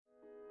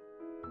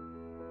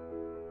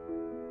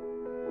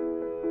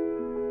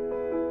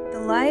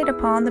Light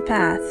Upon the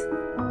Path,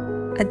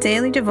 a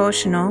daily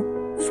devotional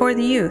for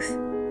the youth,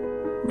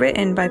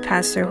 written by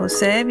Pastor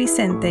Jose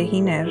Vicente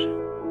Giner.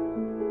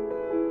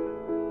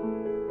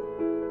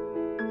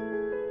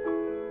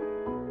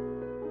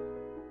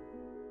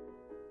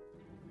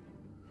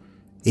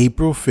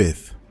 April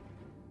 5th,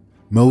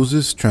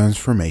 Moses'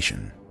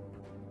 Transformation.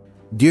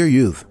 Dear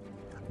youth,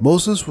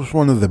 Moses was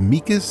one of the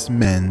meekest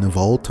men of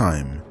all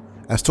time,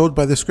 as told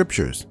by the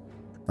scriptures.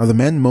 Now the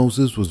man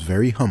Moses was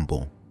very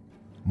humble,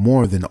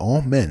 more than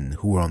all men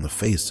who were on the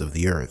face of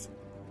the earth.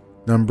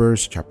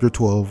 Numbers chapter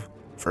 12,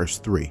 verse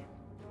 3.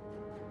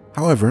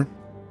 However,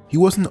 he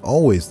wasn't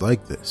always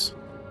like this.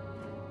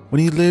 When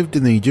he lived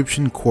in the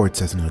Egyptian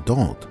courts as an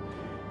adult,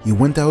 he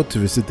went out to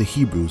visit the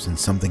Hebrews and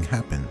something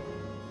happened.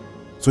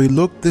 So he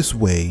looked this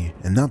way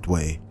and that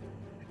way,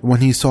 and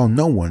when he saw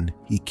no one,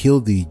 he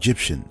killed the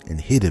Egyptian and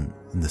hid him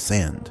in the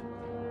sand.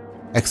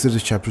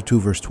 Exodus chapter 2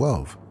 verse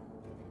 12.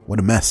 What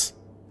a mess.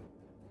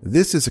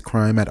 This is a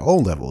crime at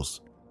all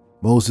levels.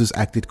 Moses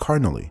acted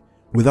carnally,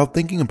 without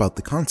thinking about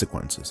the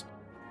consequences.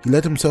 He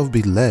let himself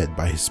be led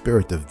by his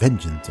spirit of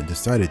vengeance and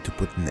decided to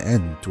put an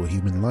end to a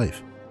human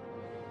life.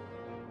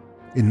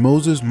 In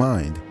Moses'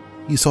 mind,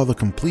 he saw the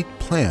complete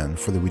plan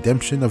for the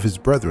redemption of his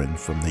brethren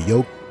from the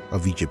yoke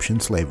of Egyptian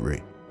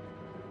slavery.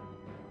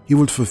 He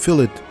would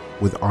fulfill it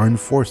with armed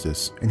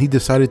forces, and he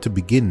decided to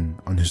begin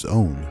on his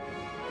own,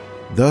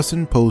 thus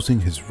imposing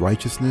his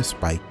righteousness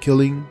by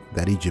killing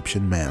that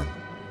Egyptian man.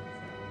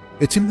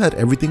 It seemed that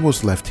everything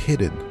was left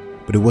hidden,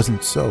 but it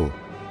wasn't so.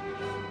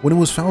 When it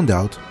was found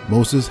out,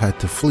 Moses had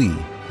to flee,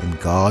 and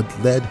God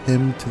led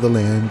him to the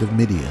land of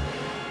Midian,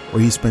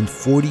 where he spent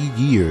 40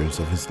 years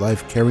of his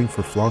life caring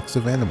for flocks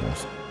of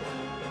animals.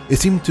 It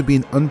seemed to be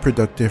an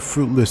unproductive,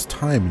 fruitless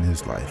time in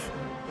his life,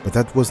 but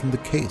that wasn't the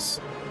case.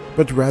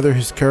 But rather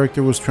his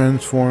character was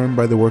transformed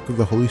by the work of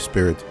the Holy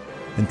Spirit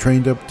and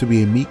trained up to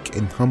be a meek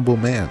and humble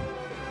man,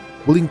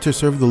 willing to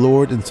serve the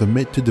Lord and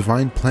submit to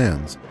divine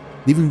plans,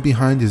 leaving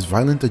behind his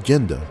violent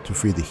agenda to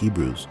free the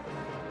Hebrews.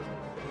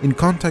 In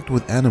contact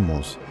with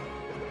animals,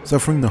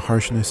 suffering the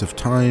harshness of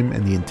time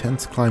and the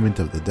intense climate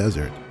of the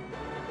desert,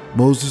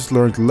 Moses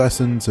learned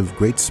lessons of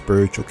great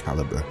spiritual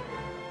caliber.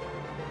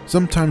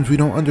 Sometimes we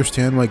don't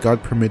understand why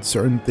God permits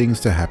certain things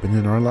to happen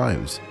in our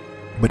lives,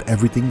 but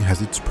everything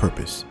has its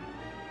purpose.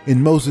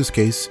 In Moses'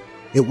 case,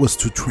 it was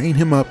to train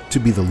him up to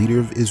be the leader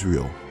of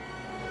Israel.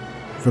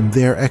 From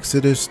their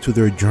exodus to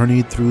their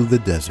journey through the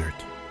desert,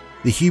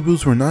 the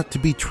Hebrews were not to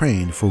be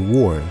trained for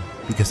war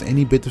because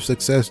any bit of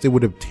success they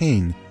would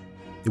obtain,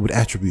 they would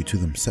attribute to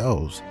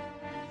themselves.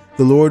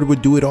 The Lord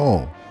would do it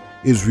all.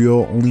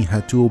 Israel only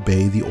had to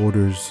obey the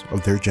orders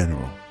of their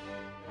general.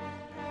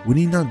 We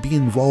need not be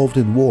involved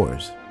in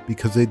wars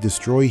because they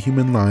destroy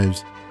human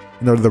lives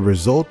and are the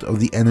result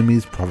of the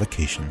enemy's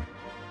provocation.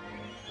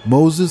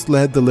 Moses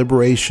led the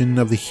liberation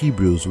of the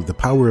Hebrews with the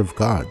power of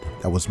God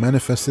that was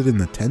manifested in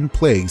the 10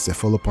 plagues that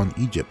fell upon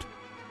Egypt,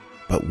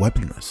 but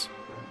weaponless.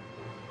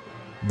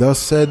 Thus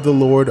said the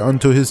Lord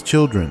unto his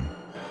children,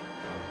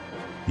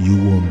 You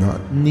will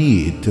not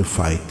need to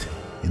fight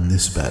in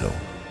this battle.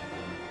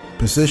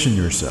 Position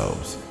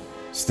yourselves,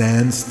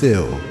 stand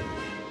still,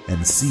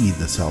 and see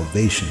the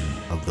salvation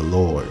of the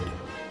Lord.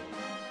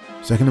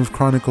 2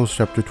 Chronicles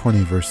chapter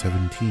 20 verse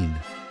 17.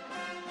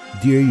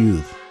 Dear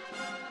youth,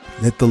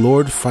 let the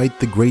Lord fight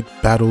the great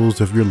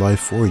battles of your life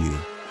for you.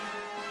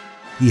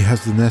 He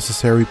has the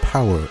necessary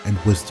power and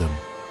wisdom.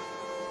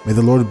 May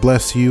the Lord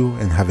bless you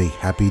and have a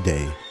happy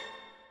day.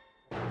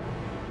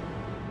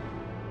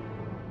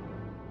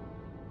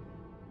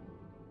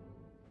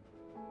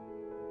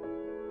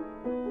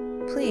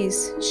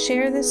 Please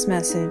share this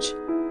message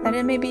that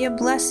it may be a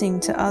blessing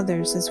to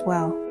others as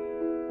well.